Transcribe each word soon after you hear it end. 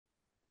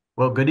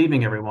Well, good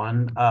evening,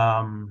 everyone.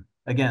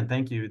 Again,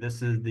 thank you.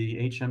 This is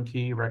the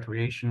HMT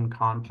Recreation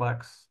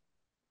Complex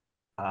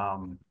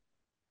um,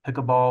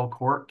 Pickleball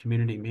Court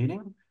Community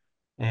Meeting.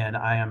 And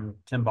I am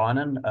Tim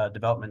Bonin,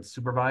 Development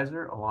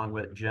Supervisor, along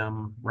with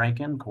Jim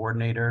Rankin,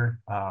 Program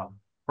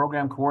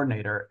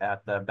Coordinator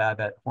at the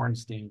Babette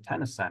Hornstein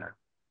Tennis Center.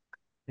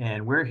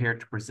 And we're here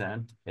to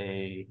present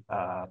a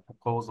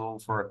proposal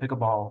for a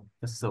pickleball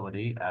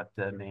facility at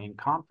the main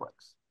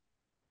complex.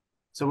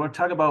 So we'll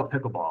talk about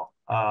pickleball.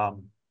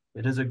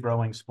 It is a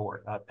growing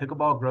sport.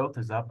 Pickleball growth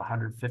is up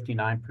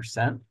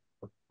 159%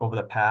 over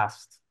the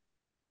past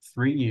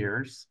 3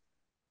 years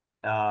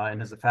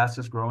and is the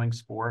fastest growing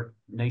sport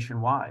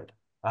nationwide.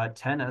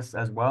 Tennis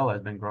as well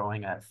has been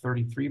growing at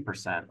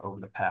 33% over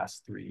the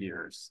past 3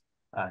 years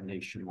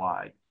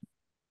nationwide.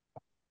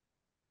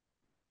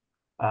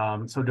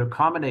 So to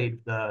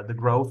accommodate the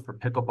growth for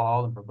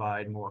pickleball and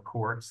provide more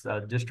courts, the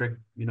district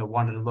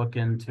wanted to look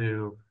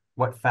into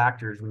what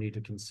factors we need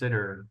to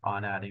consider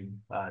on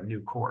adding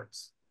new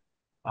courts.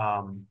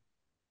 And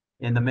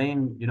the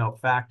main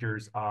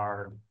factors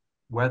are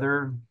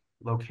weather,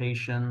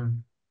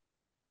 location,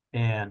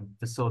 and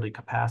facility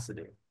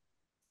capacity.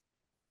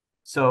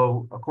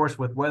 So of course,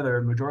 with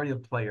weather, majority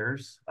of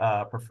players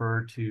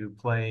prefer to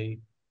play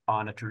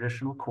on a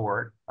traditional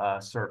court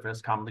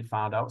surface commonly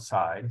found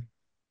outside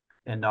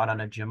and not on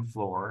a gym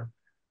floor.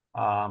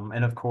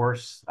 And of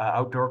course,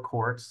 outdoor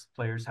courts,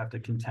 players have to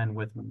contend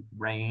with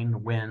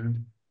rain,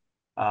 wind,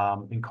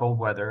 in cold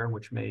weather,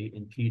 which may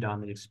impede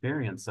on the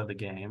experience of the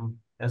game,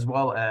 as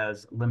well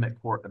as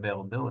limit court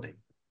availability.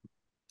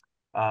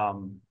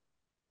 Um,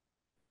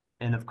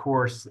 and of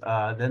course,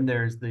 then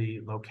there's the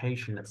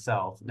location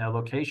itself. Now,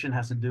 location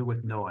has to do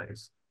with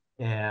noise,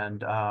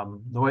 and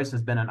noise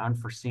has been an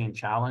unforeseen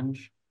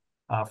challenge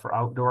for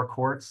outdoor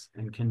courts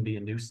and can be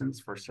a nuisance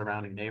for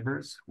surrounding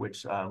neighbors,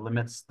 which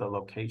limits the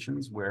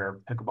locations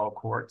where pickleball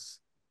courts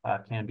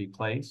can be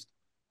placed.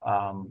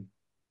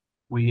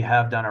 We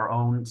have done our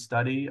own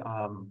study,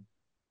 on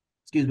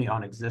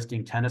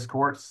existing tennis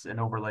courts and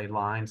overlaid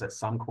lines at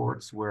some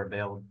courts were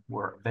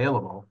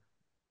available.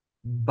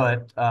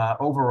 But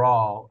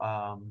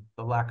overall,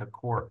 the lack of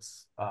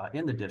courts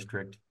in the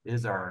district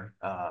is our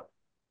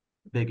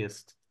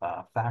biggest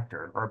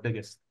factor, our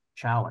biggest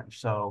challenge.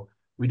 So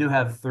we do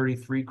have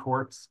 33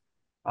 courts,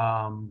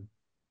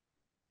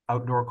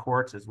 outdoor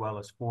courts, as well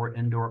as 4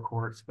 indoor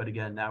courts. But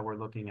again, now we're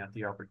looking at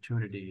the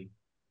opportunity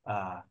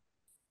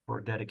for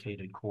a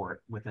dedicated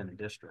court within the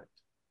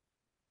district.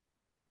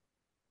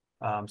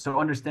 So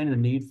understanding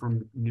the need for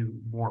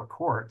more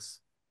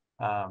courts,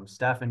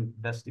 staff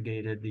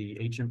investigated the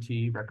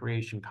HMT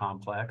Recreation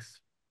Complex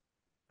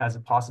as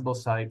a possible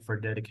site for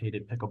a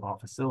dedicated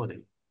pickleball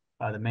facility.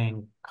 The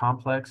main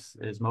complex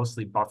is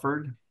mostly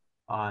buffered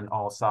on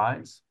all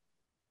sides.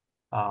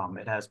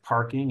 It has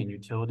parking and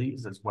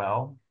utilities as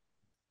well.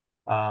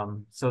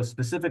 So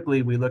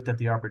specifically, we looked at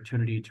the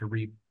opportunity to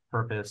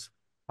repurpose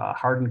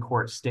Harden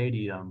Court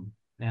Stadium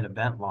and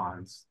event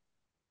lawns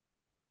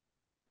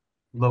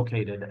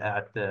located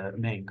at the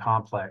main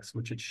complex,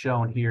 which is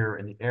shown here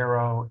in the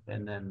arrow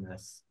and then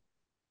this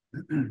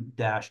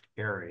dashed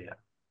area.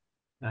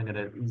 I'm going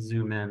to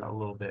zoom in a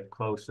little bit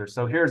closer.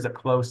 So here's a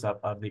close-up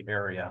of the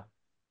area.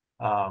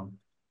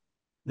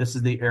 This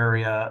is the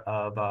area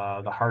of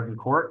the Harden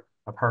Court,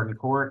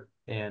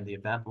 and the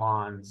event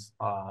lawns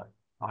on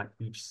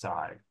each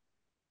side.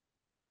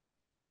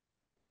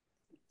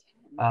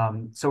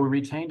 So we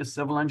retained a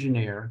civil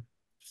engineer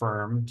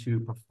firm to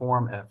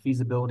perform a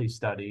feasibility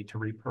study to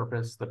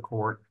repurpose the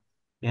court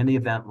and the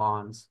event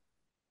lawns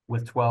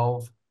with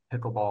 12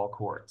 pickleball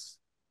courts.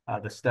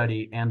 The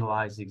study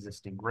analyzed the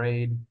existing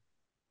grade,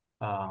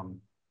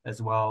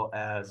 as well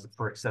as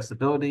for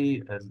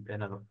accessibility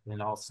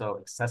and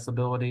also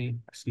constructability,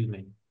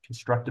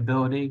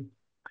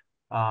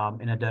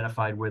 and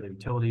identified where the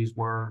utilities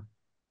were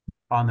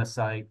on the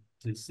site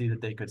to see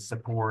that they could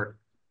support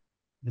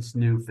this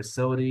new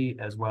facility,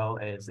 as well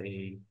as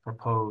a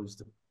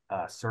proposed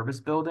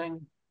service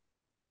building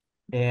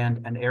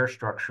and an air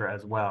structure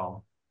as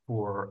well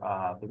for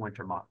the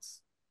winter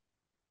months.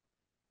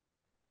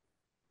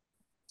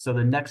 So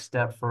the next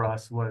step for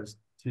us was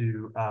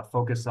to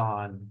focus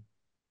on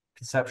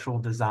conceptual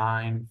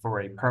design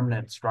for a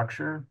permanent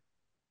structure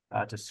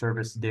to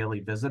service daily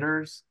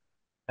visitors,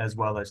 as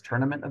well as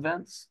tournament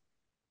events.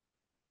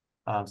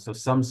 So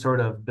some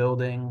sort of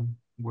building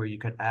where you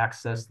could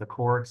access the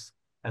courts,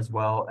 as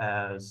well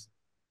as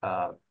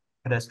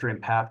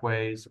pedestrian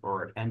pathways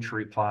or an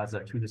entry plaza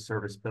to the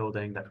service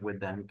building that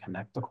would then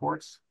connect the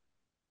courts.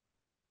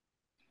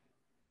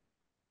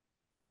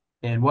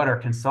 And what our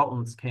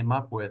consultants came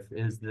up with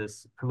is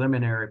this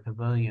preliminary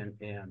pavilion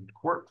and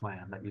court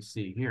plan that you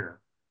see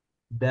here.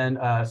 Then,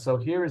 so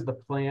here is the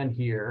plan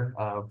here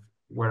of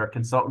what our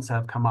consultants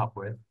have come up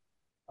with.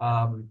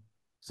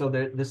 So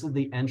this is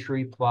the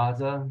entry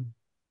plaza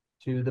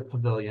to the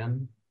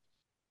pavilion.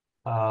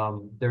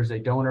 There's a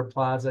donor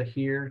plaza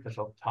here, which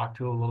I'll talk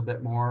to a little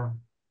bit more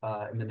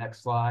in the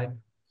next slide.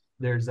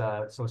 There's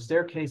a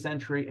staircase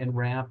entry and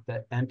ramp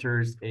that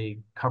enters a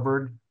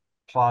covered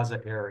plaza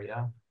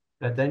area.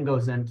 that then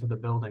goes into the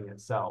building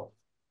itself.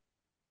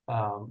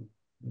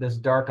 This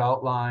dark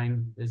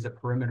outline is the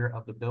perimeter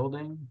of the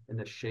building in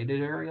the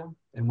shaded area.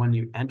 And when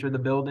you enter the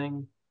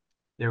building,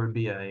 there would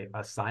be a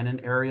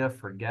sign-in area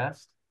for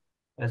guests,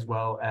 as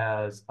well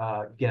as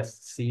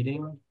guest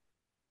seating.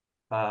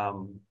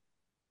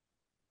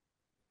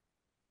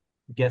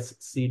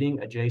 Guest seating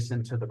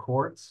adjacent to the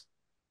courts.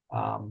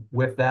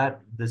 With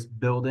that, this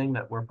building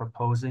that we're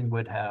proposing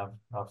would have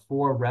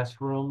 4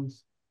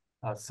 restrooms,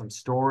 some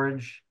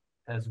storage,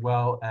 as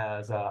well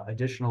as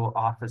additional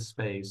office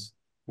space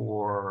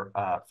for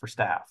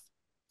staff.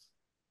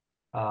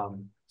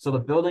 So the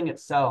building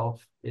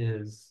itself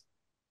is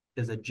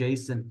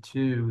adjacent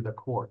to the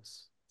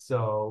courts.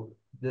 So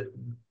the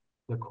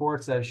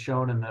courts, as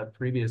shown in the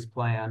previous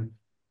plan,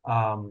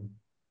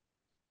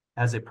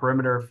 has a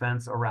perimeter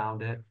fence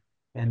around it.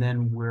 And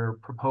then we're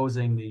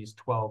proposing these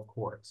 12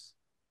 courts.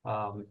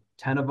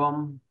 10 of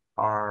them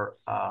are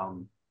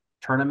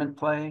tournament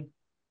play.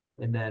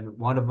 And then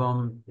one of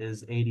them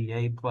is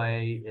ADA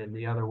play. And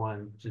the other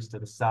one, just to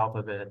the south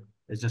of it,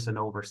 is just an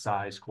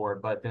oversized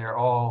court. But they're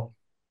all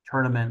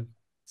tournament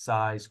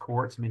size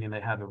courts, meaning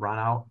they have a run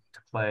out to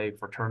play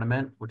for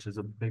tournament, which is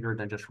bigger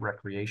than just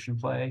recreation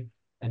play.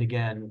 And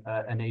again,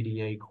 an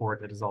ADA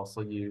court that is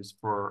also used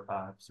for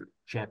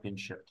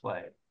championship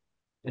play.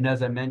 And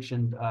as I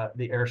mentioned,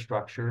 the air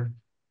structure,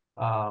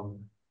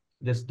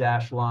 this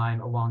dashed line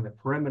along the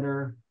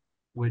perimeter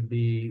would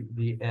be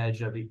the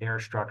edge of the air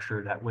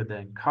structure that would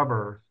then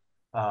cover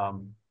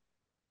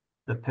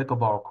the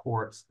pickleball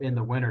courts in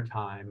the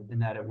wintertime, in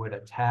that it would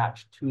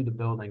attach to the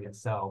building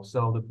itself.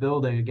 So the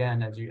building,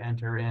 again, as you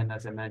enter in,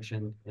 as I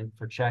mentioned,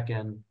 for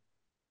check-in,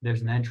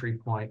 there's an entry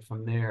point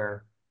from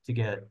there to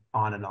get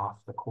on and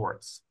off the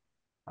courts.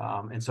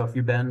 And so if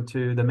you've been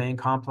to the main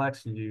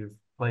complex and you've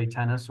play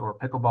tennis or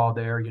pickleball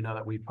there, you know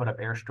that we put up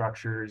air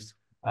structures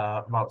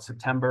about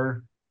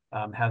September,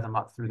 have them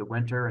up through the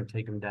winter and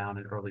take them down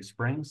in early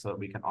spring so that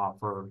we can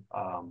offer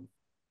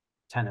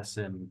tennis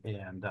and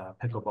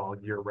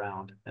pickleball year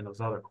round in those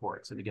other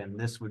courts. And again,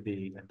 this would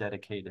be a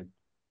dedicated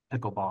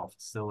pickleball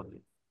facility.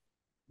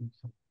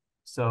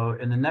 So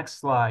in the next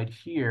slide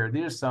here,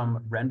 these are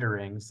some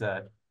renderings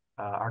that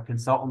our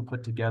consultant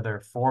put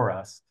together for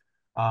us.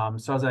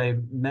 So as I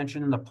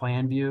mentioned in the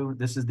plan view,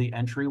 this is the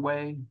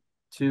entryway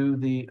to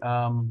the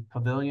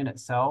pavilion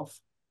itself.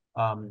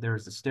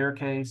 There's a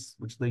staircase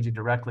which leads you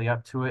directly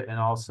up to it, and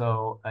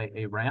also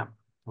a ramp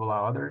to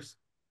allow others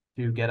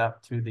to get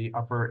up to the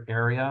upper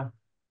area.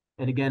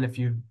 And again, if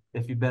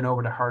you've been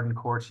over to Hardin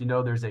Courts, you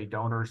know there's a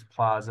donors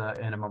plaza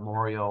and a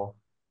memorial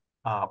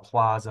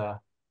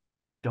plaza,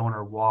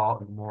 donor wall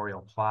and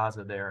memorial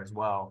plaza there as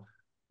well.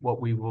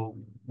 What we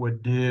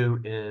would do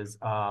is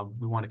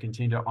we want to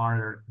continue to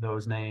honor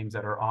those names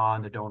that are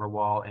on the donor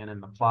wall and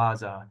in the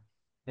plaza,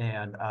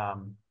 and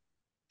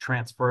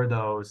transfer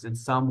those in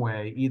some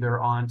way, either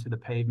onto the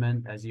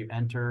pavement as you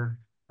enter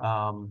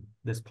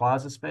this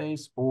plaza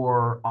space,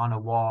 or on a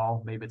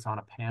wall, maybe it's on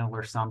a panel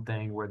or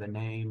something where the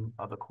name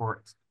of the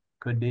court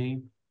could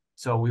be.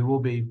 So we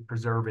will be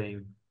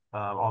preserving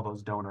all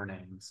those donor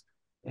names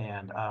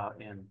and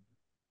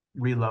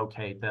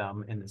relocate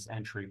them in this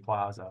entry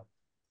plaza.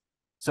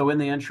 So in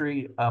the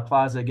entry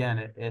plaza,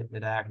 again,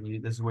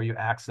 this is where you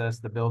access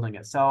the building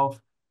itself.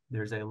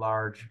 There's a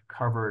large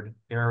covered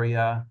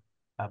area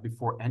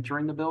before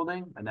entering the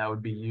building, and that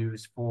would be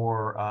used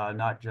for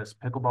not just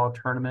pickleball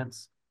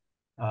tournaments,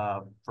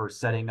 for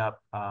setting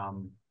up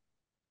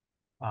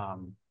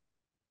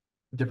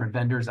different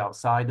vendors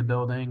outside the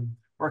building,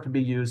 or it can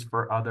be used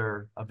for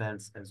other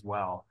events as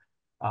well.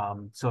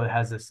 So it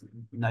has this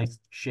nice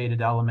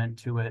shaded element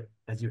to it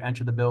as you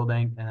enter the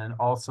building. And then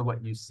also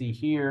what you see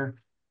here,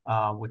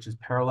 which is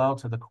parallel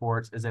to the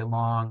courts, is a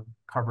long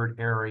covered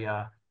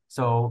area.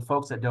 So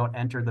folks that don't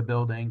enter the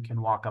building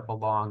can walk up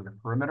along the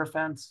perimeter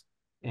fence,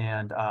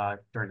 and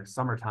during the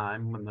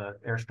summertime when the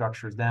air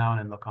structure is down,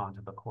 and look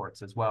onto the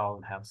courts as well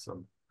and have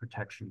some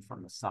protection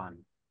from the sun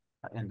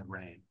and the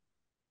rain.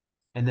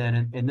 And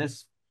then in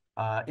this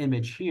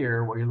image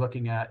here, what you're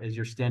looking at is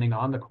you're standing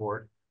on the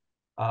court,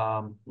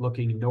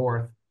 looking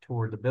north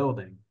toward the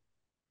building.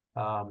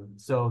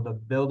 So the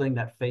building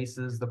that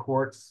faces the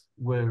courts,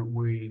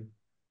 we're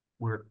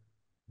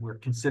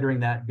considering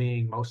that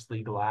being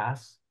mostly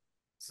glass.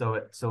 So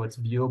it's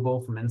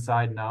viewable from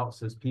inside and out.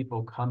 So as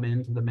people come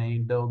into the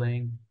main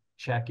building,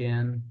 check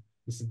in,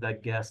 this is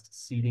that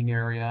guest seating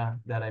area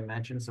that I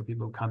mentioned. So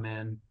people come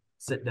in,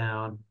 sit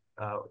down,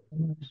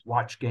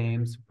 watch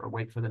games, or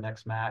wait for the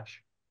next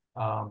match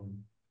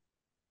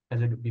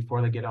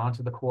before they get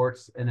onto the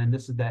courts. And then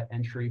this is that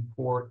entry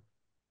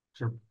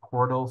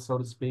portal, so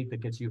to speak, that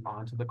gets you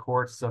onto the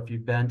courts. So if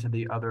you've been to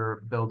the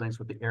other buildings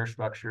with the air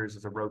structures,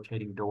 there's a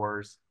rotating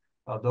doors.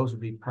 Those would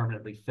be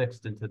permanently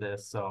fixed into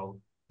this, so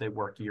they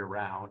work year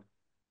round.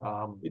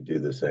 You do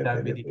the same that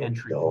would thing be the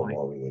entry point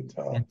over the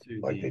top,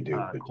 into like the they do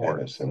for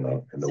courts. tennis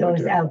in the So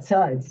it's winter.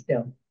 outside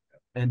still.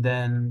 And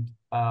then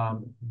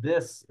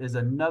this is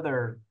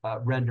another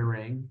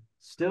rendering,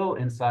 still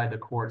inside the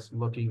courts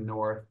looking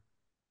north.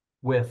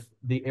 with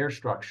the air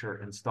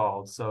structure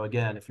installed. So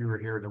again, if you were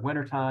here in the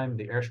wintertime,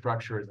 the air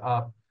structure is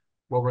up.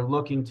 What we're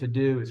looking to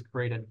do is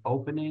create an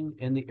opening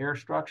in the air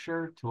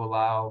structure to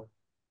allow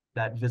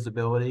that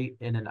visibility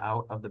in and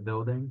out of the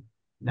building.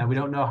 Now, we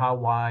don't know how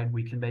wide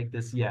we can make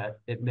this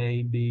yet. It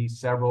may be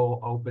several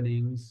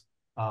openings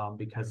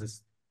because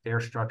this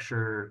air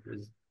structure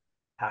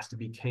has to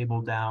be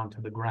cabled down to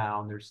the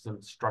ground. There's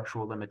some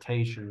structural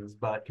limitations,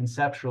 but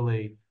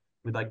conceptually,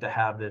 we'd like to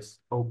have this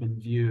open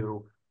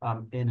view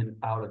in and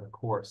out of the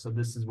court. So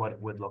this is what it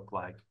would look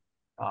like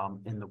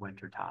in the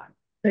winter time.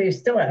 So you're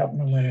still out in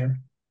the winter.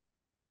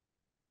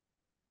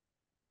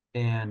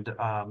 And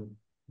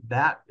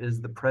that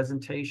is the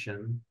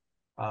presentation.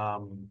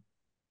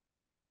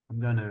 I'm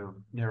going to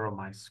narrow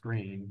my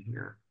screen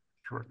here,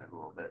 shorten it a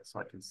little bit so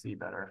I can see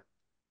better.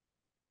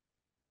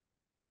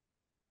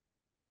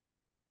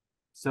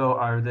 So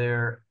I'm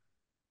going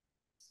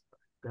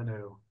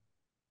to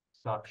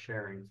stop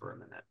sharing for a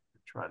minute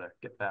and try to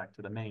get back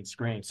to the main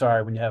screen.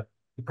 Sorry, when you have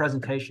the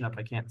presentation up,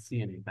 I can't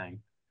see anything.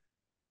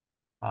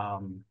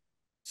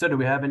 So do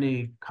we have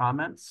any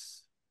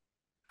comments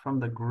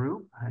from the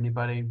group?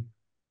 Anybody?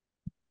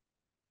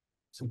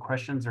 Some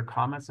questions or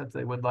comments that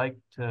they would like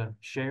to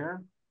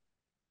share?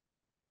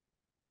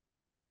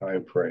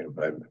 Time frame.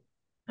 Wait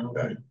a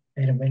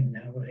minute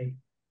now, wait.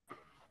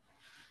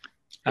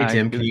 Hey,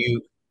 Tim,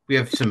 we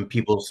have some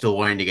people still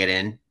wanting to get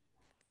in.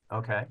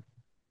 Okay.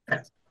 You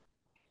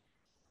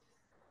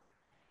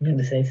going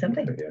to say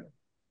something? Yeah.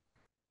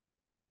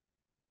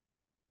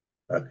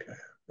 Okay.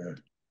 Yeah.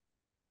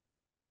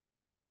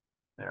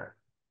 There.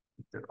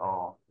 They're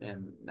all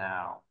in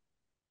now.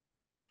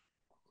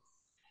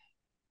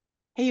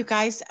 Hey, you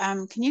guys,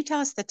 can you tell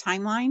us the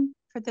timeline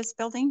for this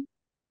building?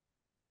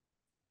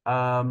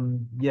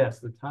 Yes,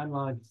 the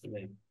timeline,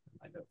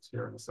 my notes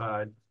here on the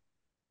side.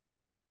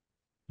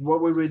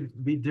 What we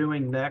would be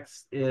doing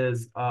next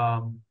is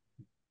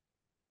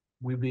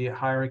we'd be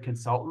hiring a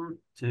consultant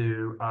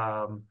to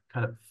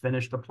kind of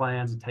finish the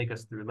plans and take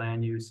us through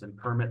land use and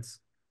permits.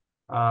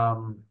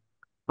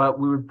 But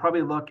we would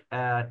probably look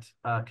at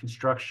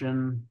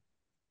construction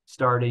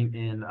starting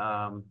in,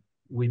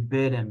 we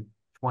bid in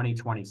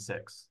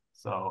 2026.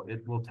 So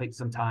it will take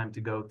some time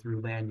to go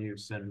through land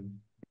use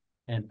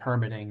and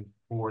permitting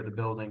for the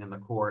building and the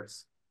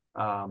courts.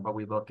 But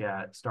we look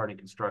at starting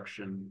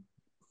construction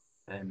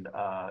and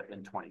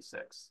in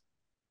 26.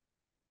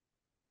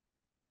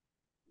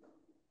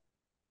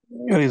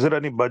 Is there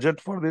any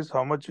budget for this?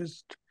 How much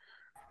is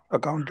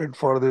accounted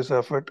for this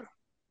effort?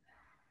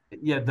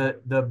 Yeah,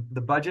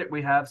 the budget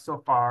we have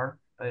so far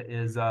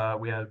is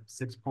we have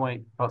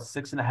about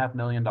 $6.5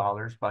 million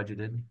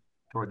budgeted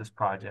toward this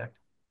project.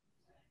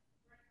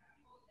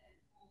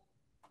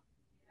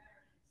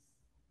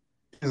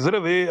 Is there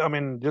a way, I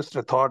mean, just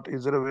a thought,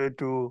 is there a way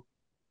to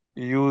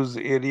use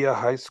area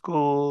high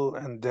school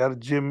and their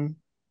gym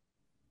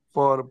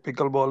for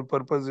pickleball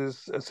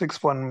purposes?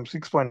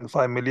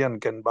 6.5 million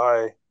can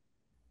buy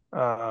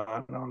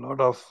a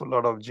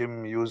lot of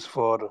gym use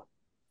for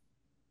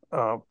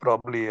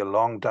probably a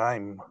long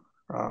time.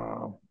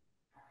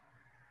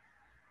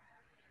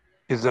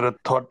 Is there a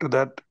thought to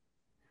that?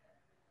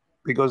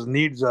 Because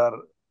needs are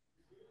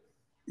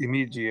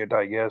immediate,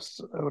 I guess,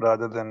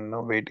 rather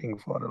than waiting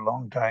for a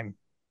long time.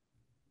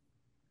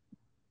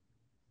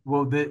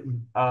 Well, but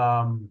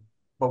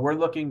we're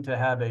looking to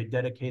have a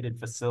dedicated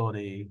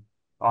facility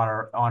on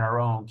our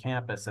own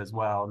campus as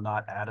well,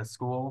 not at a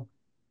school.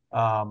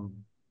 And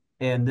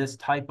this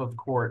type of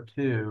court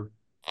too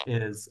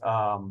is,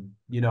 it'll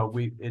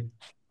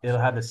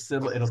have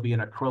it'll be an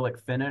acrylic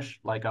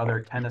finish like other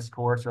tennis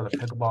courts or the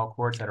pickleball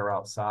courts that are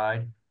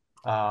outside.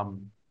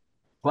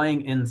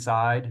 Playing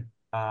inside,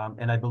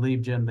 and I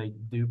believe, Jim, they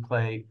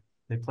play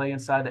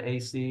inside the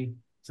AC.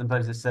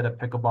 Sometimes they set a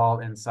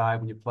pickleball inside.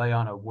 When you play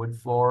on a wood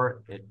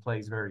floor, it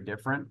plays very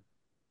different.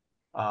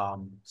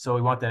 So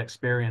we want that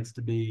experience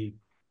to be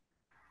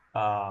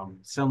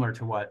similar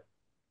to what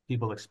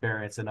people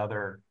experience in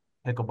other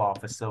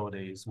pickleball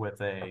facilities with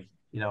a,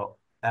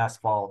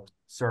 asphalt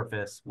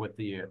surface with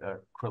the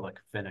acrylic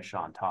finish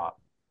on top.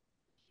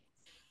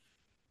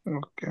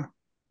 Okay.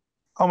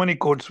 How many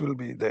courts will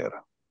be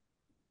there?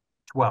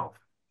 12.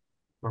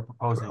 We're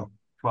proposing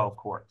 12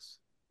 courts.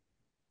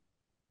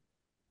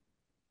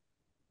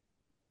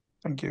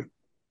 Thank you.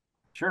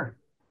 Sure.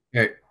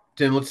 All right,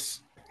 Tim,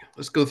 let's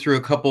go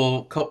through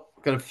got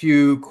a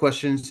few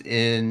questions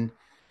in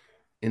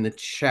the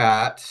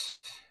chat.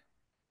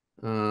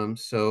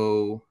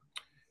 So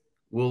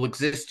will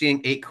existing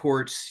 8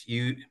 courts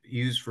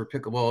used for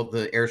pickleball,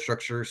 the air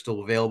structure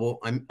still available?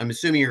 I'm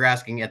assuming you're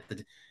asking at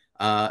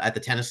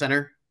the tennis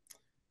center.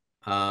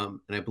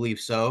 And I believe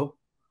so,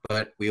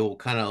 but we will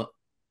kind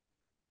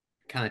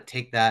of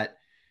take that,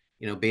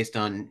 based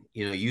on,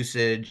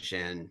 usage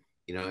and,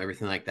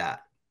 everything like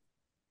that.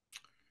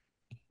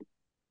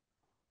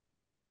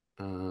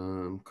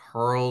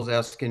 Carl's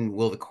asking,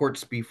 will the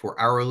courts be for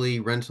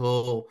hourly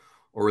rental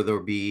or will there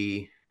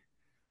be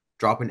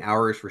drop-in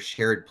hours for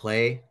shared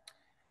play?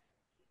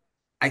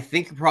 I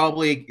think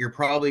you're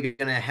probably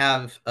going to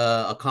have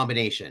a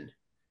combination.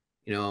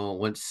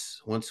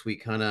 once we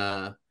kind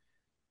of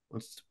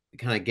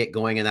get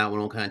going in that one,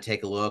 we'll kind of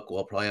take a look.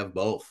 We'll probably have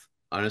both,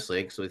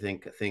 honestly. So I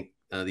think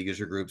the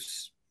user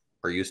groups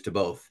are used to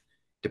both,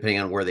 depending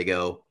on where they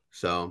go.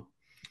 So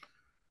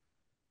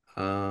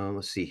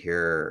let's see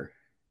here.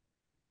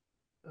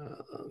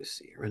 Let's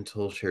see,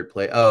 rental, shared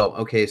play. Oh,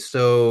 okay.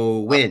 So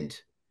wind,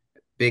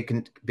 big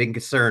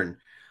concern.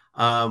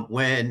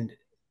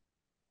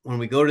 When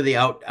we go to the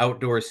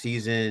outdoor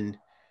season,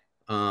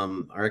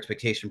 our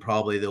expectation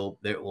probably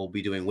there will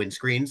be doing wind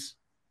screens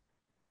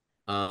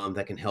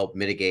that can help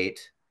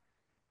mitigate,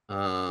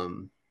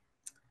 um,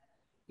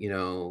 you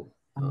know,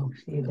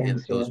 See you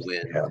those downstairs.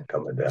 winds. Yeah,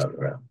 coming down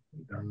around.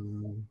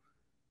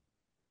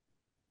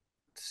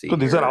 Let's see So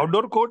these are here.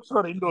 outdoor courts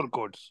or indoor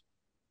courts?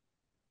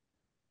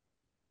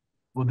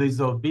 Well, these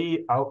will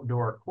be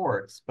outdoor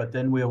courts, but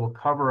then we will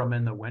cover them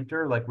in the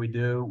winter like we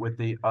do with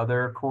the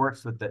other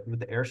courts with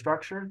the air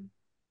structure.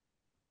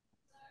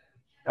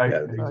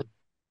 Yeah,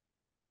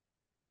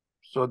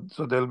 So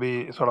they'll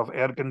be sort of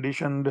air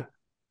conditioned.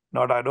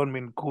 Not, I don't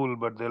mean cool,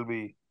 but they'll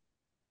be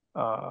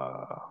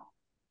uh,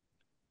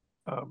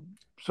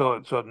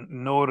 so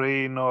no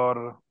rain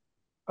or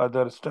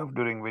other stuff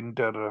during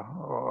winter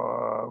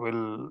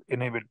will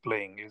inhibit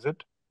playing, is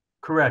it?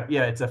 Correct.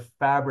 Yeah, it's a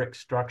fabric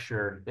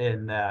structure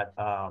in that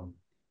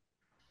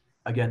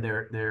again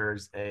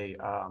there's a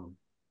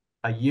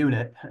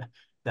unit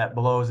that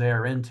blows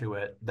air into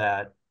it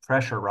that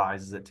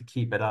pressurizes it to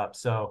keep it up.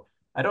 So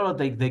I don't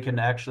think they can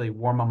actually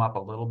warm them up a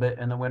little bit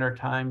in the winter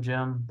time,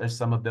 Jim. There's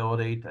some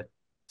ability to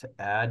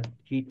add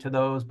heat to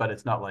those, but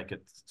it's not like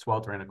it's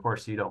sweltering. Of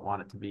course, you don't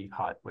want it to be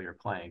hot while you're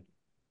playing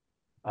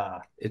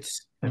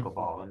It's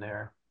pickleball in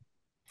there.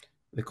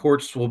 the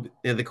courts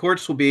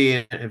will be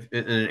in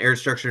an air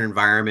structured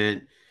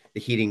environment. The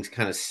heating's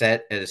kind of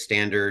set at a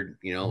standard,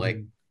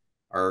 like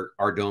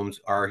our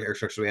domes, our air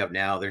structure we have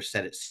now, they're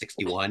set at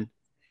 61.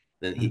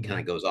 Then the heat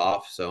kind of goes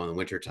off. So in the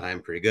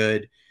wintertime, pretty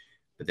good.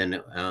 But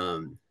then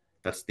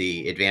that's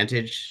the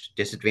advantage.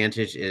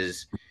 Disadvantage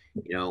is,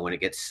 when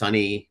it gets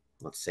sunny,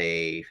 let's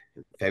say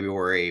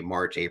February,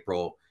 March,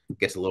 April,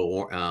 gets a little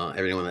warm.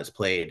 Everyone that's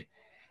played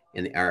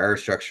in our air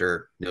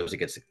structure knows it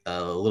gets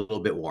a little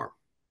bit warm.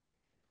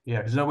 Yeah,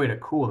 there's no way to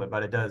cool it,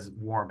 but it does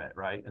warm it,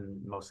 right?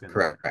 And mostly in the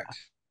winter. Correct.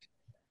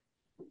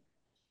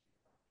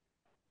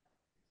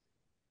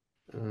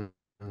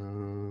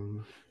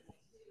 Let's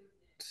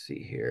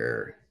see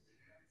here.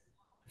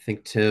 I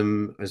think,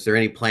 Tim, is there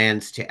any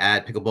plans to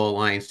add pickleball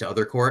lines to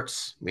other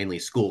courts, mainly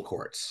school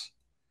courts?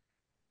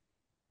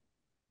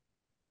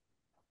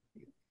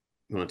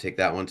 You want to take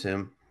that one,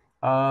 Tim?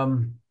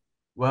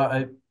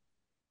 Well,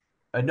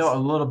 I know a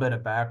little bit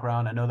of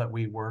background. I know that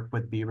we work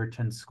with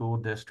Beaverton School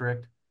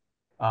District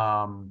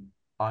on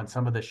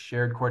some of the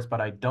shared courts, but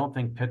I don't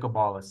think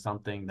pickleball is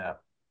something that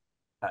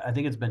I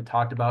think it's been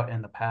talked about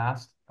in the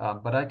past,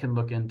 but I can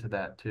look into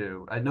that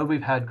too. I know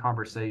we've had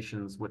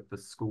conversations with the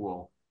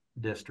school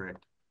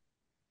district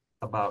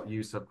about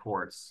use of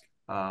courts.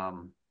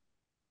 And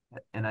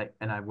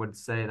I would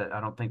say that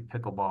I don't think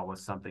pickleball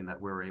was something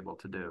that we were able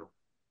to do.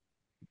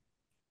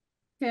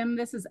 Tim,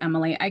 this is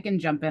Emily. I can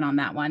jump in on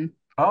that one.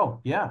 Oh,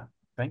 yeah.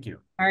 Thank you.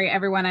 Sorry,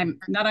 everyone. I'm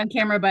not on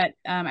camera, but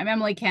I'm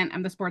Emily Kent.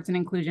 I'm the sports and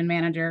inclusion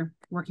manager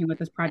working with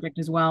this project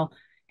as well.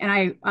 And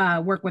I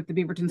work with the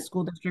Beaverton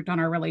School District on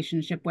our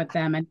relationship with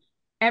them. And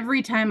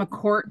every time a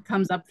court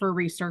comes up for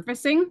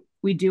resurfacing,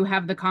 we do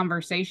have the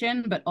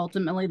conversation, but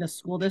ultimately the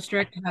school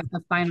district has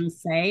the final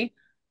say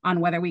on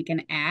whether we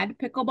can add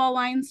pickleball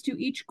lines to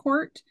each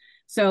court.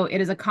 So it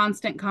is a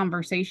constant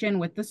conversation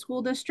with the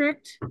school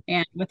district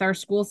and with our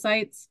school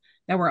sites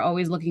that we're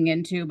always looking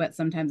into, but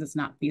sometimes it's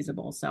not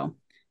feasible. So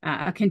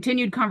a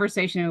continued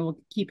conversation, and we'll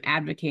keep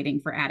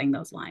advocating for adding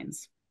those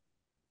lines.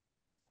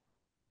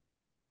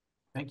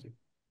 Thank you.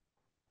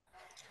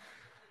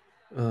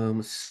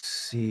 Let's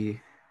see.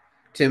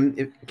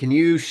 Tim, can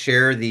you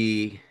share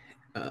the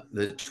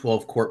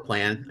 12 court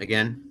plan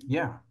again?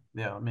 Yeah.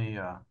 Let me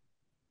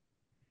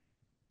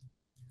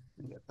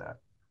get that.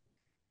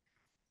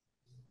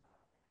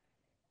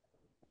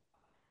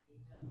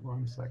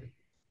 1 second.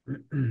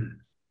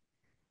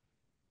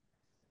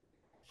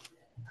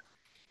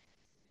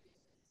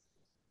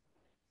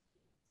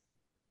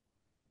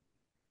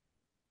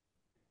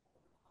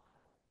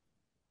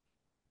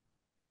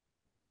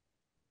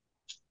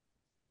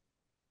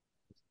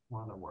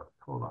 Want to work.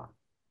 Hold on.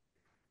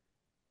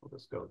 We'll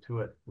just go to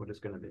it. We're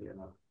just going to be in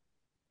a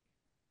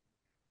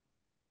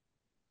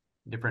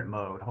different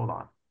mode. Hold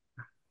on.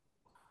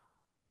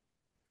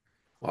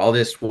 While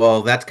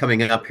that's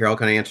coming up here, I'll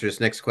kind of answer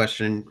this next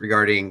question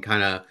regarding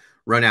kind of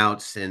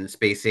runouts and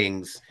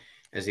spacings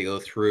as you go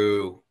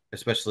through,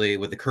 especially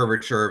with the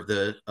curvature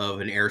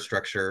of an air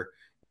structure.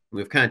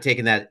 We've kind of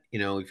taken that,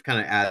 we've kind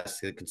of asked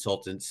the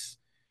consultants,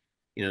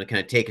 to kind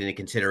of take it into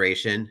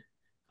consideration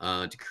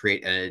to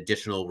create an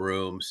additional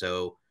room.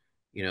 So,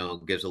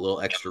 gives a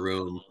little extra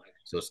room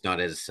so it's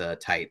not as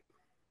tight.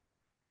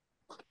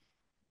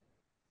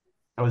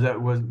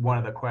 That was one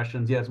of the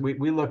questions. Yes,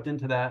 we looked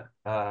into that.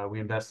 We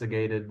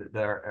investigated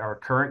our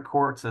current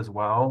courts as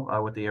well,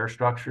 with the air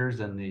structures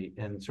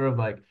and sort of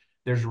like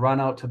there's run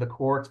out to the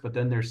courts, but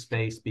then there's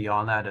space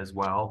beyond that as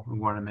well. We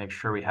want to make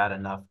sure we had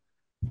enough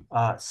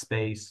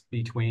space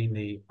between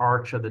the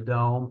arch of the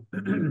dome.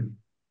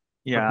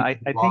 Yeah, I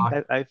think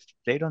Block. I've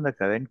played on the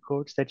current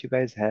courts that you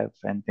guys have,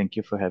 and thank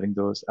you for having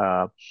those.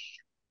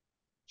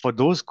 For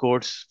those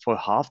courts, for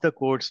half the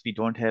courts, we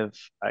don't have,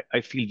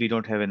 I feel we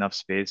don't have enough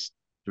space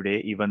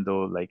today, even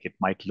though like it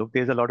might look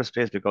there's a lot of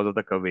space because of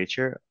the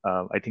curvature.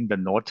 I think the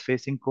north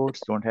facing courts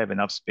don't have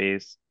enough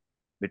space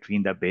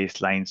between the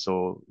baseline.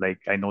 So like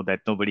I know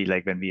that nobody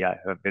like when we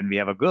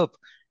have a group,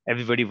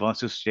 everybody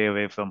wants to stay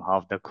away from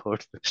half the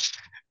court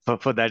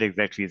for that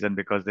exact reason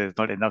because there's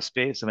not enough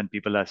space. So when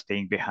people are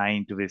staying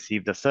behind to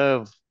receive the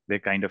serve, they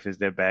kind of is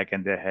their back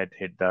and their head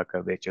hit the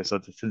curvature.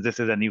 So since this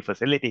is a new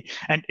facility,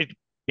 and it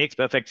makes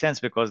perfect sense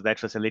because that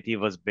facility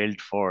was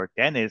built for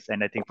tennis,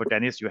 and I think for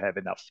tennis you have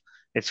enough.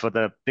 It's for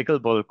the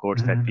pickleball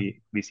courts that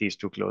we see is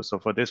too close. So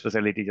for this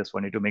facility, just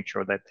wanted to make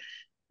sure that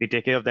we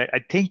take care of that. I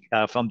think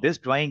from this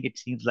drawing, it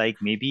seems like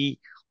maybe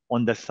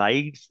on the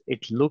sides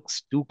it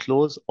looks too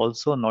close,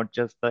 also not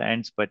just the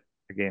ends. But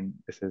again,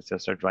 this is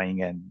just a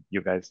drawing, and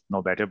you guys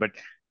know better. But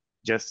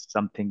just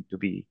something to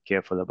be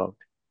careful about.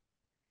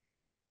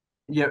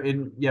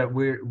 Yeah,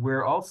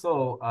 we're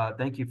also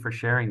thank you for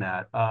sharing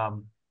that.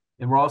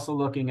 And we're also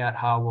looking at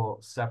how we'll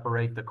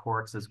separate the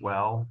courts as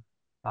well.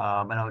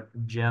 I know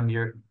Jim,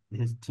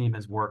 his team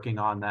is working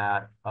on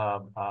that.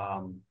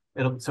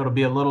 It'll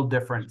be a little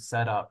different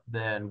setup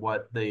than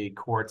what the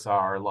courts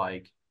are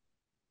like.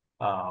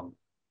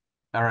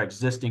 Our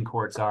existing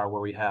courts are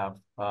where we have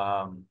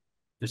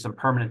there's some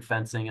permanent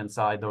fencing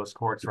inside those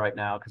courts right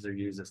now because they're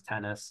used as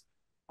tennis.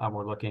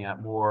 We're looking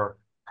at more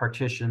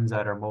partitions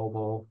that are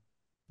mobile,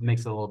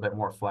 makes it a little bit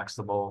more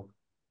flexible.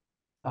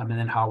 And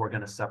then how we're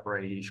going to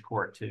separate each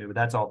court too.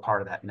 That's all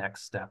part of that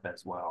next step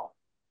as well.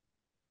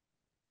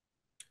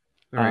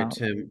 All right,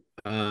 Tim.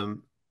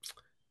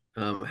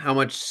 How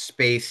much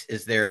space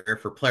is there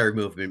for player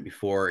movement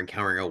before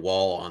encountering a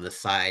wall on the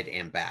side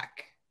and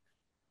back?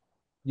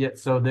 Yeah,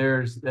 so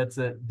that's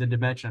the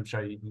dimension. I'm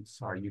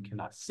sorry you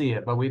cannot see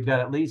it, but we've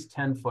got at least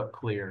 10-foot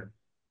clear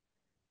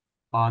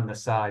on the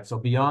side. So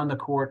beyond the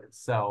court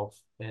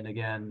itself, and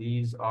again,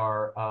 these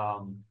are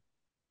all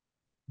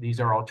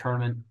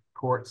tournament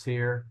courts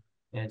here.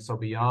 And so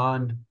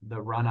beyond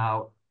the run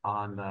out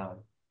on the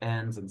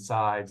ends and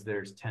sides,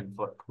 there's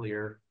 10-foot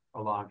clear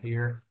along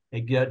here.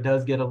 It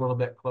does get a little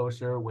bit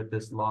closer with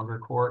this longer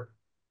court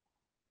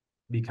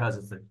because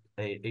it's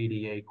a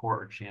ADA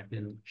court or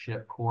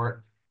championship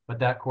court, but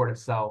that court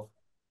itself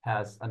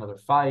has another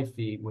 5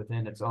 feet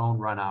within its own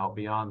run out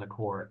beyond the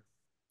court.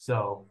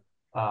 So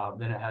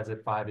then it has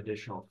 5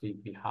 additional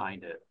feet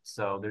behind it.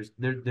 So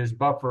there's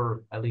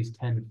buffer at least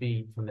 10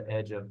 feet from the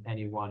edge of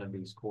any one of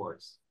these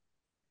courts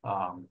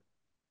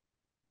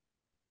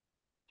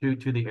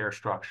to the air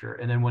structure.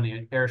 And then when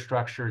the air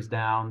structure is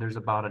down, there's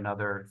about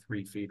another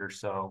 3 feet or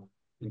so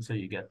until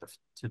you get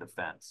to the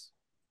fence.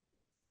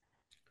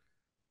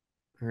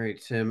 All right,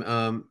 Tim.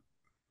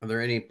 Are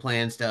there any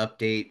plans to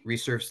update,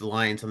 resurface the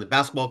lines on the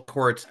basketball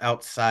courts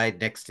outside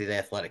next to the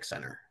athletic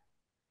center?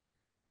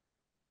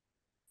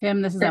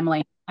 Tim, this is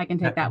Emily. I can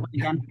take that one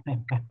again.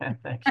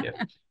 Thank you.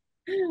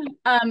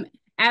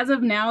 As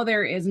of now,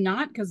 there is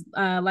not, because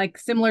like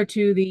similar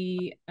to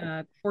the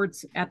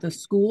courts at the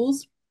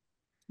schools,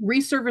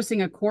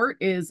 resurfacing a court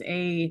is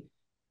a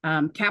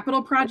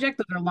capital project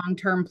that are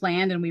long-term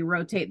planned, and we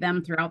rotate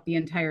them throughout the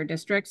entire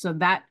district. So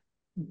that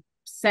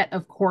set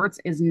of courts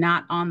is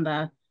not on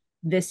the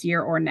this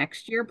year or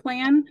next year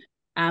plan,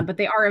 but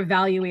they are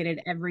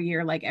evaluated every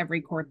year, like every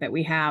court that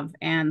we have.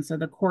 And so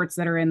the courts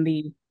that are in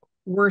the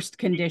worst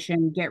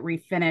condition get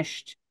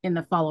refinished in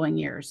the following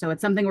year. So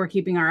it's something we're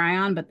keeping our eye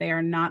on, but they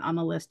are not on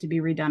the list to be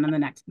redone in the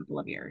next couple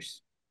of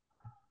years.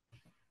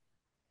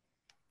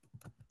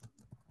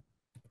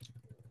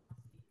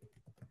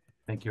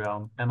 Thank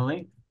you,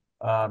 Emily.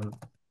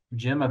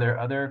 Jim, are there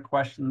other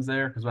questions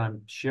there? Because when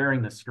I'm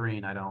sharing the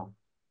screen, I don't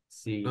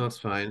see. Oh, that's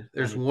fine.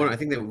 There's anything. one. I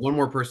think that one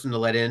more person to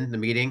let in the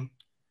meeting.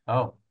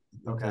 Oh,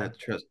 okay.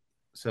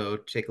 So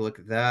take a look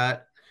at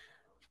that.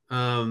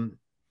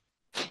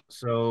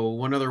 So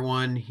one other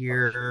one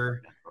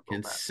here.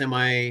 Can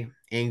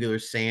semi-angular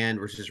sand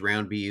versus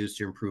round be used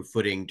to improve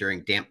footing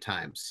during damp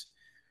times?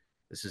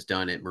 This is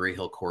done at Murray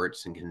Hill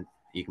courts, and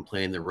you can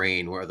play in the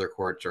rain where other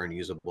courts are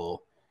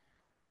unusable.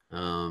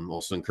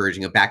 Also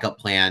encouraging a backup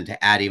plan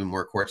to add even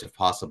more courts if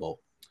possible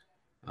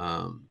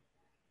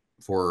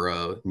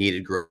for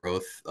needed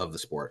growth of the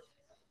sport.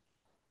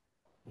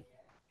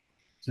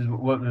 So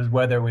what was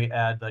whether we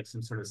add like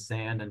some sort of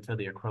sand into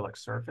the acrylic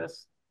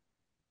surface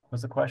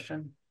was the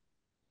question?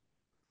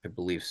 I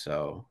believe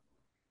so.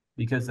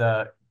 Because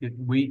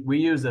we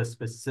use a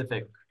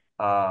specific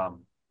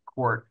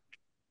court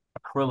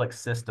acrylic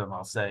system.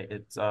 I'll say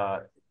it's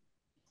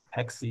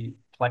plexi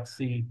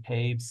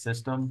paved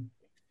system.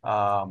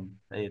 I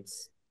think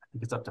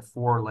it's up to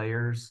 4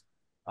 layers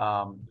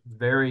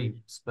very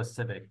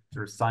specific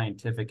or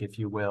scientific, if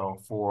you will,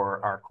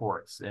 for our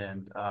courts.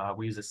 And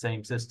we use the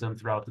same system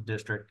throughout the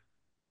district,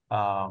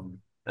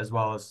 as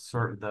well as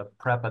the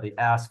prep of the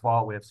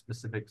asphalt. We have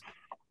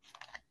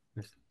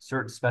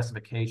certain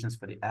specifications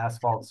for the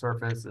asphalt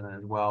surface, and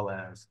as well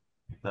as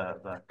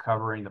the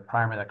covering, the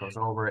primer that goes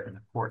over it, and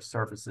the court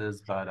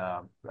surfaces.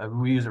 But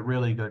we use a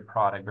really good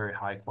product, very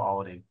high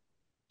quality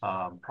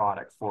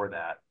product for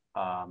that.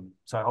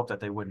 So I hope that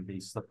they wouldn't be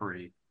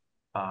slippery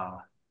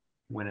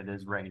when it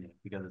is raining,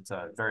 because it's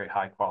a very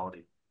high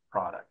quality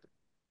product.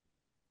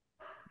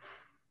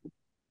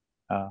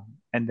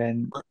 And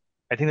then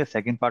I think the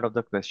second part of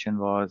the question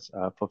was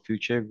for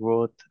future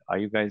growth, are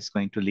you guys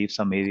going to leave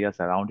some areas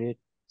around it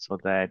so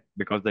that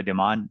because the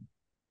demand,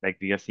 like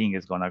we are seeing,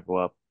 is going to go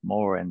up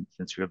more, and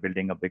since we're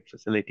building a big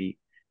facility,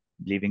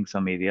 leaving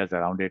some areas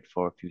around it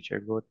for future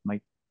growth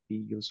might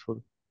be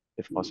useful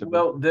if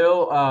possible?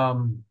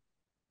 Well,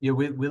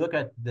 we look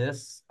at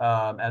this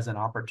as an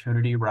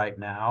opportunity right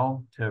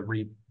now to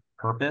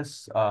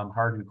repurpose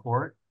Hardin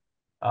Court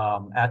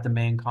at the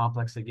main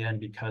complex again,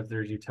 because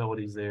there's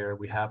utilities there.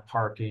 We have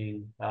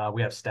parking,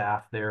 we have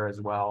staff there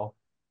as well.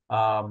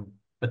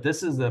 But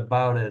this is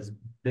about as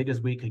big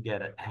as we could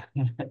get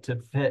it to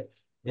fit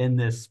in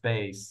this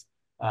space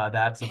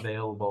that's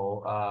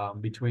available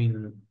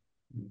between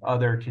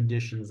other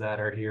conditions that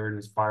are here.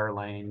 There's fire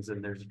lanes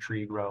and there's a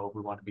tree grove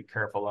we want to be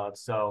careful of.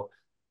 So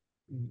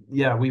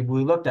yeah, we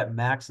looked at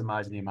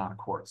maximizing the amount of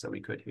courts that we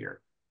could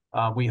here.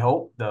 We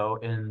hope though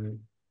in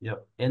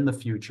the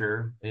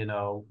future,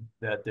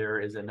 that there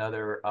is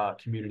another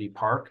community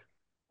park,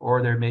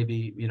 or there may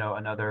be,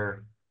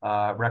 another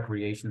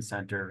recreation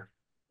center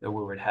that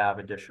we would have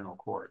additional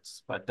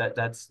courts. But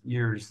that's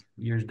years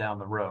down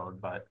the road.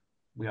 But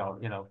we all,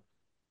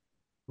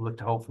 look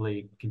to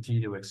hopefully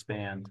continue to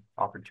expand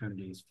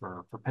opportunities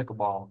for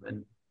pickleball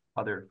and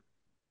other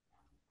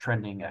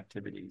trending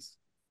activities.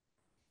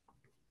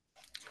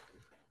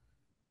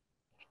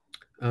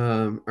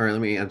 All right,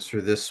 let me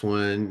answer this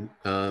one.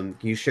 Can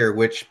you share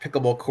which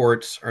pickleball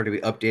courts are to be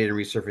updated and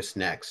resurfaced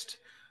next?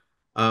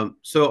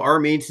 So our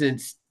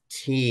maintenance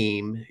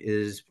team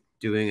is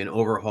doing an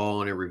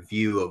overhaul and a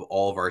review of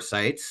all of our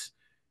sites,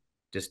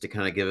 just to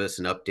kind of give us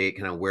an update,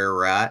 kind of where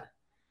we're at.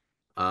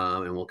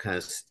 And we'll kind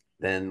of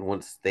then,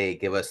 once they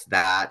give us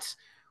that,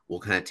 we'll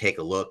kind of take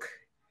a look,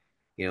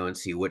 and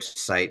see which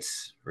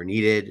sites are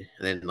needed.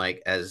 And then,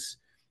 like as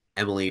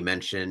Emily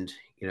mentioned,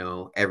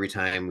 every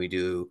time we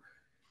do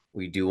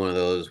one of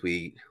those,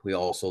 we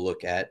also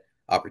look at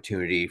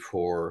opportunity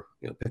for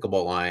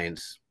pickleball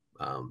lines,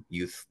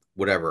 youth,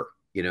 whatever.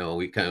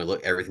 We kind of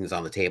look, everything's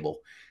on the table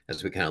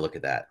as we kind of look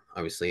at that.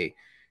 Obviously,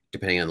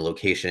 depending on the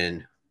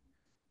location,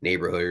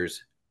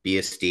 neighborhoods,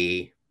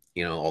 BSD,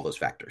 all those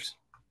factors.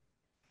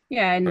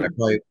 Yeah, and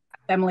probably,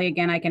 Emily,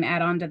 again, I can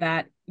add on to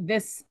that.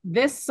 This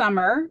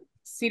summer,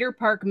 Cedar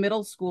Park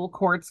Middle School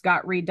courts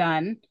got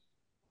redone.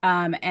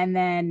 And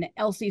then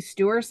Elsie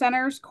Stewart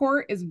Center's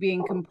court is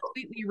being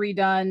completely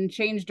redone,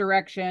 changed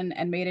direction,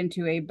 and made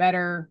into a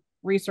better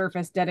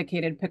resurfaced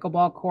dedicated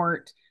pickleball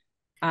court.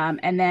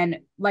 And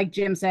then, like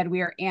Jim said,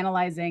 we are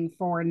analyzing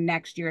for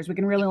next year's. We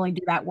can really only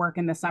do that work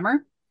in the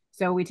summer.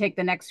 So we take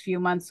the next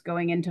few months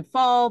going into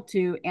fall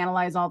to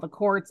analyze all the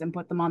courts and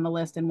put them on the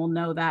list. And we'll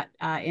know that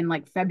in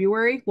like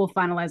February, we'll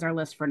finalize our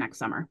list for next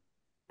summer.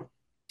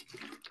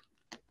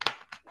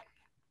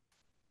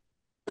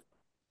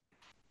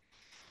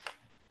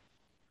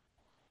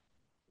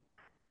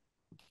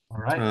 All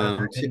right. Are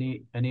there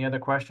any other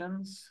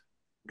questions?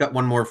 Got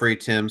one more for you,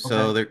 Tim.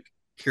 So Okay. they're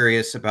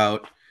curious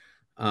about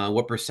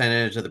what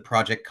percentage of the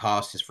project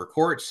cost is for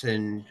courts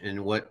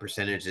and what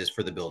percentage is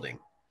for the building.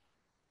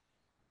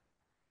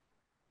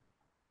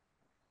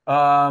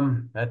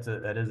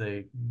 That is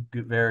a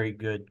very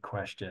good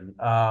question.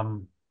 I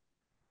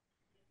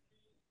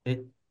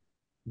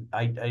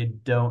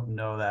don't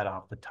know that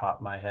off the top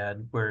of my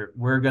head.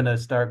 We're gonna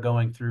start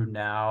going through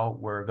now.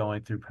 We're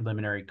going through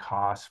preliminary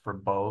costs for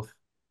both.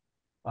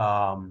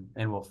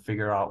 And we'll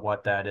figure out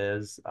what that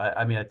is.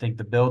 I mean, I think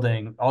the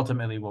building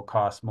ultimately will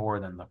cost more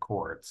than the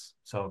courts.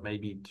 So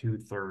maybe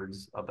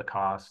 2/3 of the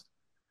cost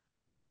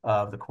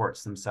of the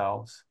courts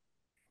themselves.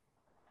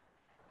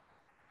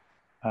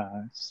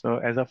 So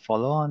as a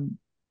follow-on,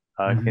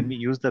 can we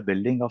use the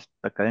building of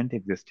the current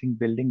existing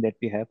building that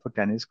we have for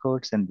tennis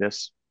courts and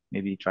just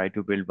maybe try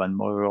to build one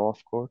more row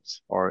of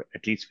courts, or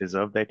at least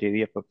reserve that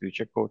area for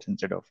future courts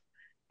instead of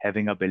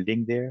having a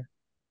building there?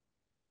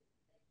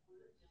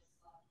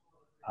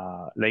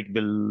 Like,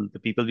 will the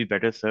people be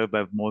better served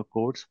by more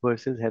courts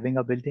versus having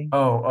a building?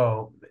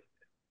 Oh,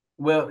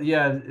 well,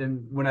 yeah.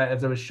 And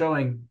as I was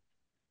showing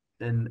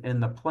in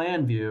the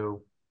plan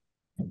view,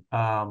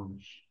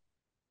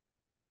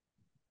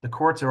 the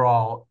courts are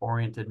all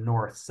oriented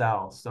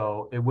north-south,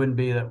 so it wouldn't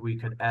be that we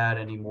could add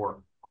any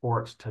more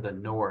courts to the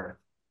north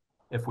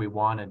if we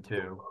wanted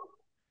to,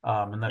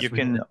 unless You we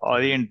can did.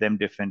 orient them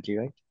differently,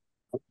 right?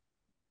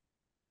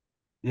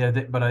 Yeah,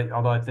 but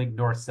although I think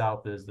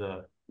north-south is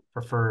the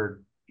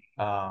preferred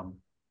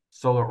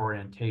solar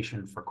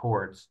orientation for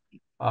courts,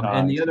 And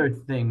I the see. other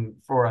thing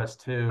for us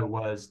too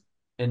was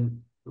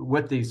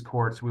with these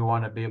courts, we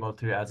want to be able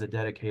to, as a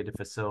dedicated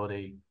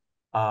facility,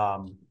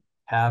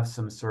 have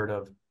some sort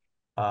of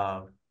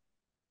uh,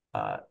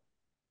 uh,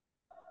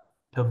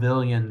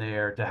 pavilion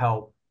there to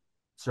help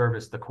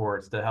service the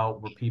courts, to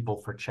help with people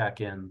for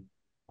check-in,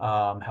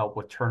 help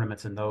with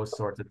tournaments and those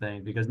sorts of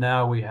things. Because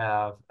now we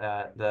have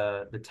at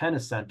the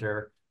tennis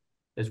center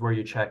is where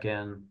you check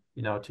in,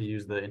 to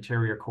use the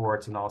interior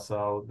courts, and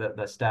also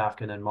the staff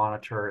can then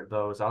monitor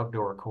those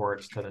outdoor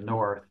courts to the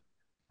north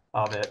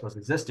of it, those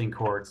existing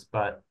courts,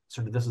 but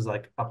sort of this is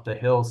like up the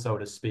hill, so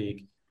to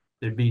speak.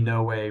 There'd be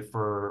no way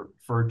for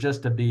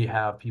just to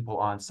have people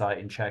on site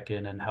and check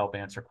in and help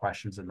answer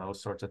questions and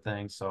those sorts of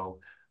things. So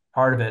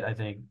part of it, I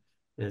think,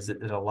 is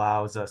it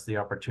allows us the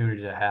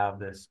opportunity to have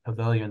this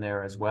pavilion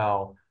there as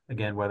well.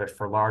 Again, whether it's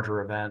for larger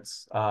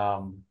events,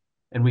 and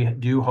we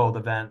do hold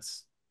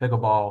events,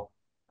 pickleball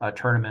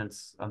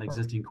tournaments on the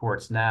existing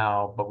courts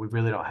now, but we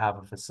really don't have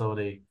a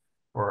facility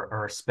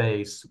or a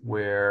space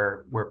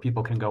where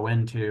people can go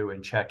into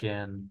and check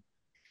in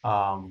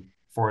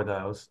for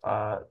those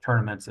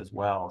tournaments as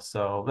well.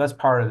 So that's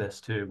part of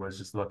this too, was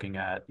just looking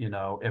at,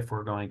 if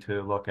we're going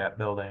to look at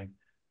building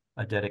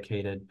a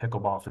dedicated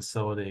pickleball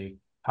facility,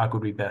 how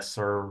could we best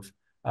serve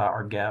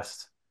our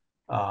guests,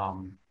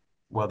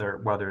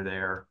 whether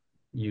they're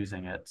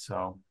using it.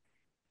 So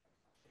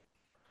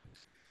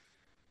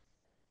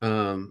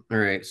All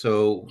right.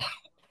 So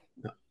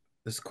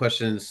this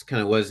question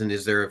kind of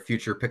is there a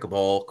future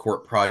pickleball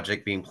court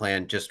project being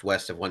planned just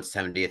west of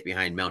 170th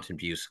behind Mountain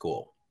View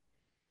School?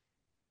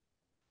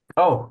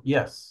 oh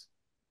yes.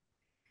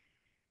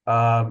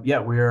 Yeah,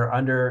 we're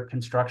under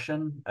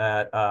construction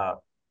at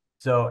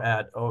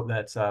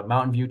that's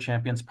Mountain View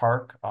Champions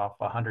Park off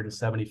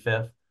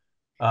 175th.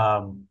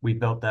 We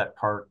built that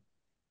park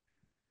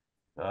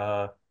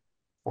 4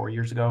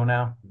 years ago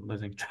now. I'm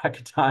losing track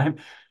of time.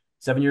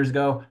 7 years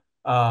ago.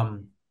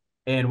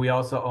 And we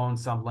also own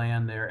some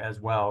land there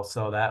as well.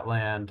 So that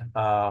land,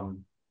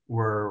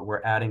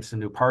 we're adding some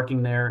new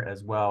parking there,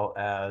 as well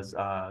as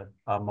a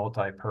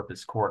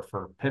multi-purpose court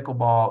for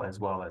pickleball as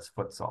well as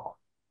futsal.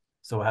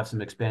 So we'll have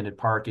some expanded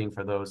parking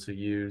for those who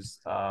use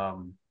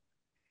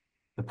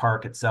the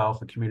park itself,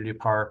 the community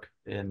park,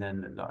 and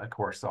then of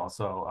course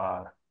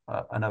also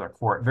another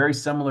court. Very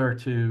similar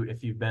to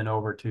if you've been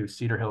over to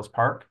Cedar Hills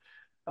Park.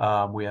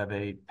 We have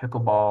a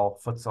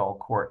pickleball futsal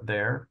court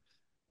there,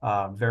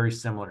 very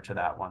similar to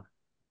that one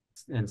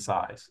in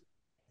size.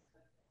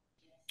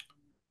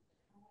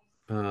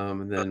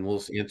 And then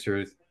we'll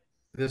answer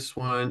this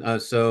one.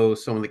 So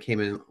someone that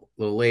came in a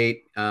little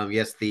late.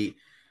 Yes, the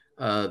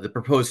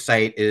proposed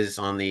site is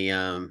on the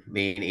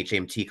main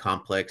HMT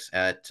complex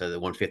at the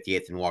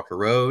 158th and Walker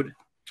Road.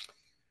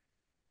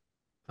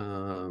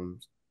 Are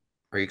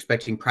you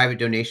expecting private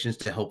donations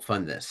to help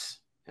fund this,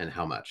 and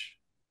how much?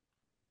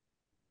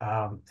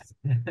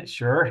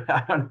 Sure.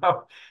 I don't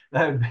know.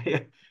 That would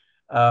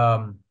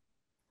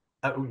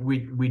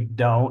be. We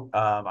don't.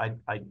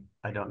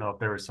 I don't know if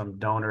there was some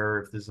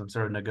donor, if there's some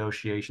sort of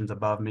negotiations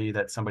above me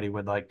that somebody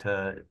would like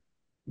to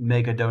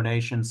make a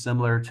donation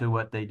similar to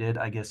what they did,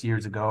 I guess,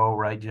 years ago,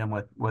 right, Jim,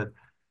 with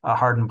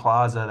Hardin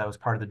Plaza. That was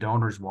part of the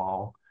donors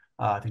wall.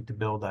 I think to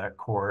build that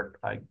court.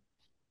 I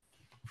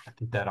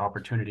think that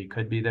opportunity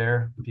could be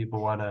there. If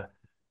people want to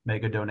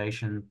make a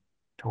donation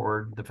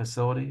toward the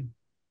facility.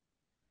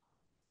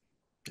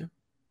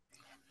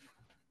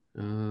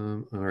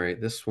 All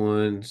right, this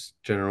one's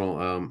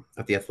general.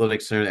 At the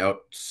athletic center, the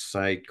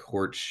outside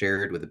court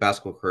shared with the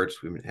basketball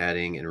courts. We've been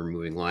adding and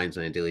removing lines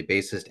on a daily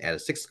basis to add a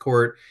sixth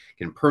court.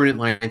 Can permanent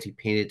lines be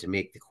painted to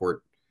make the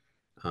court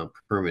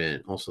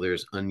permanent? Also,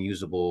 there's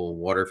unusable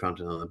water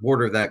fountain on the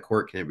border of that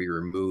court. Can it be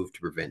removed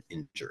to prevent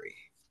injury?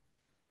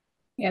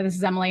 Yeah, this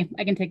is Emily.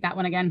 I can take that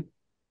one again.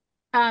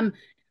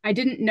 I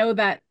didn't know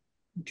that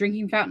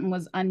drinking fountain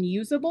was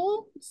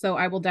unusable, so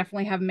I will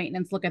definitely have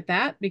maintenance look at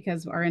that,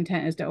 because our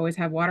intent is to always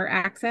have water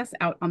access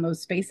out on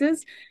those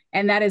spaces.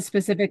 And that is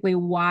specifically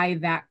why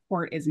that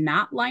court is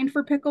not lined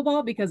for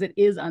pickleball, because it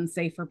is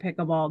unsafe for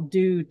pickleball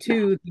due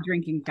to the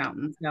drinking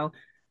fountain. So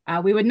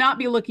we would not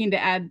be looking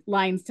to add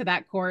lines to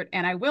that court,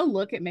 and I will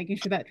look at making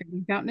sure that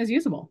drinking fountain is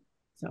usable.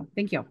 So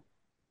thank you. All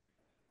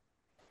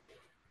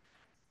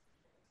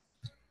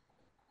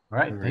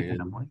right, thank you,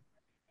 Emily. I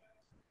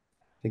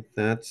think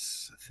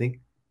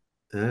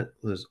that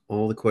was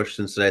all the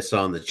questions that I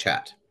saw in the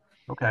chat.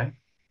 Okay.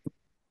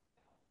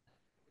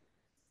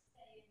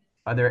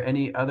 Are there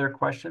any other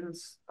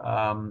questions?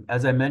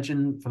 As I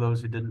mentioned, for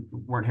those who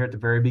weren't here at the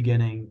very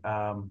beginning,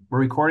 we're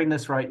recording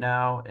this right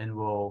now, and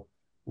we'll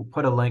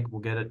put a link.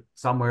 We'll get it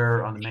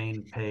somewhere on the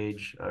main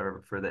page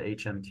for the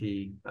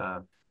HMT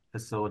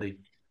facility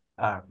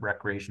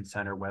recreation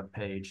center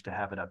webpage to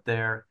have it up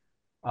there.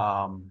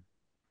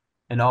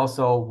 And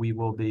also, we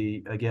will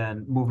be,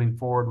 again, moving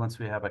forward, once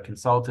we have a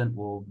consultant,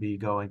 we'll be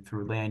going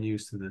through land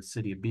use to the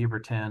city of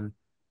Beaverton.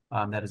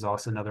 That is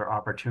also another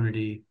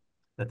opportunity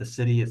that the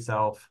city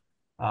itself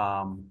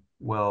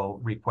will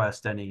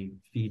request any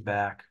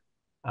feedback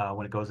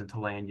when it goes into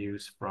land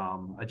use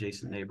from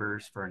adjacent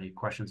neighbors for any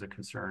questions or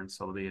concerns.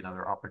 So there'll be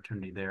another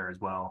opportunity there as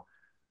well.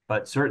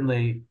 But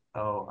certainly,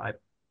 I'm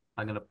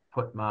going to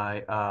put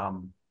my,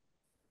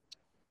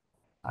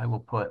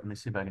 let me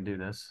see if I can do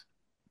this.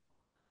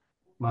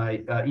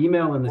 My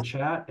email in the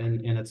chat,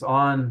 and it's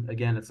on,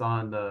 again, it's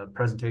on the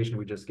presentation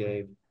we just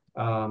gave.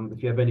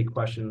 If you have any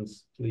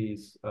questions,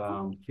 please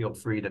feel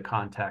free to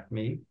contact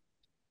me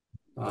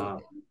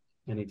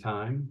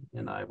anytime,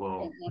 and I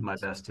will do my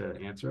best to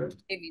answer it.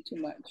 Maybe too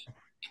much.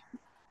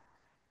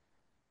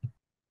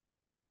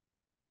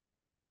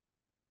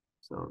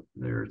 So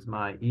there's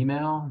my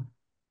email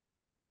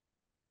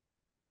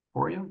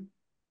for you.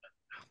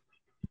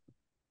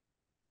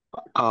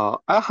 I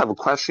have a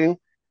question.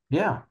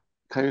 Yeah.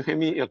 Can you hear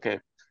me? Okay.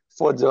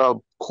 For the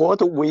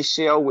court we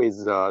share with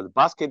the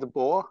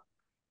basketball,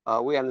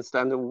 we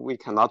understand we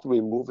cannot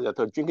remove that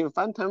drinking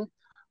fountain,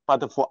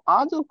 but for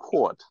other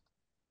court,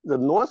 the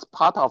north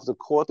part of the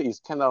court is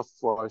kind of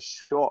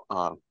short,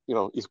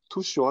 it's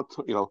too short,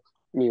 I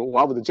mean,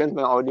 one of the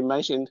gentlemen already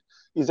mentioned,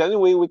 is there any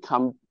way we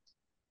can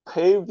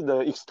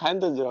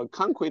extend the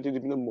concrete a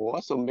little bit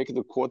more, so make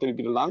the court a little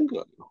bit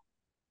longer?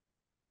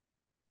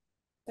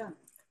 Yeah.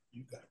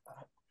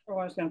 Oh,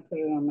 I was going to put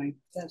it on my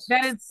desk.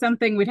 That is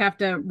something we'd have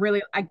to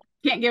really, I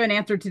can't give an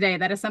answer today.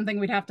 That is something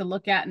we'd have to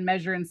look at and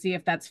measure and see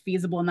if that's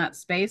feasible in that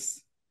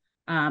space,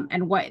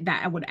 and what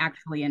that would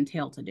actually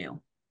entail to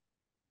do.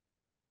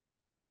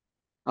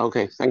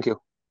 Okay, thank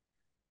you.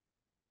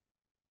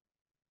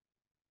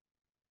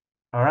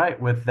 All right,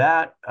 with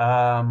that,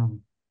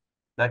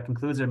 that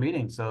concludes our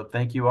meeting. So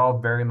thank you all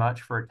very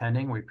much for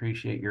attending. We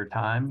appreciate your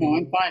time. No,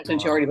 I'm fine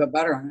since you already put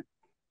butter on it.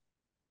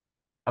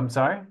 I'm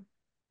sorry?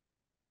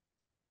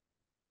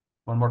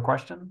 One more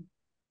question?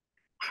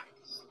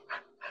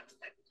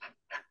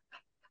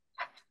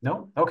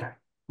 No? Okay.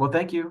 Well,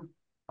 thank you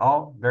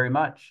all very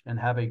much and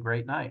have a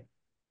great night.